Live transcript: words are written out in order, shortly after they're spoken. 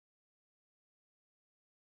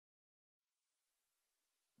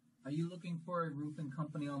Are you looking for a roofing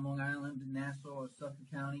company on Long Island, Nassau, or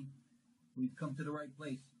Suffolk County? We've come to the right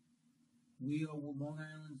place. We are Long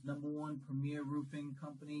Island's #1 premier roofing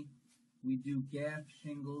company. We do Gaff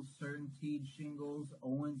shingles, CertainTeed shingles,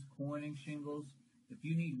 Owens Corning shingles. If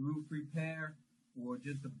you need roof repair or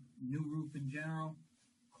just a new roof in general,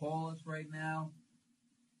 call us right now.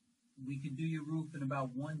 We can do your roof in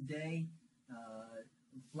about 1 day.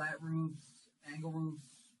 Flat roofs, angle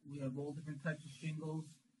roofs. We have all different types of shingles,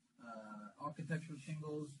 architectural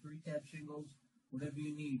shingles, 3-tab shingles, whatever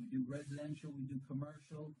you need. We do residential, we do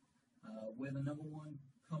commercial. We're the #1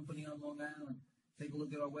 company on Long Island. Take a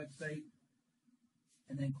look at our website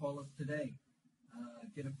and then call us today.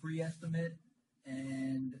 Get a free estimate,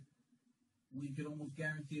 and we could almost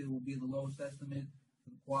guarantee it will be the lowest estimate for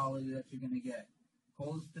the quality that you're going to get.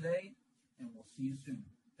 Call us today, and we'll see you soon.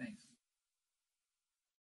 Thanks.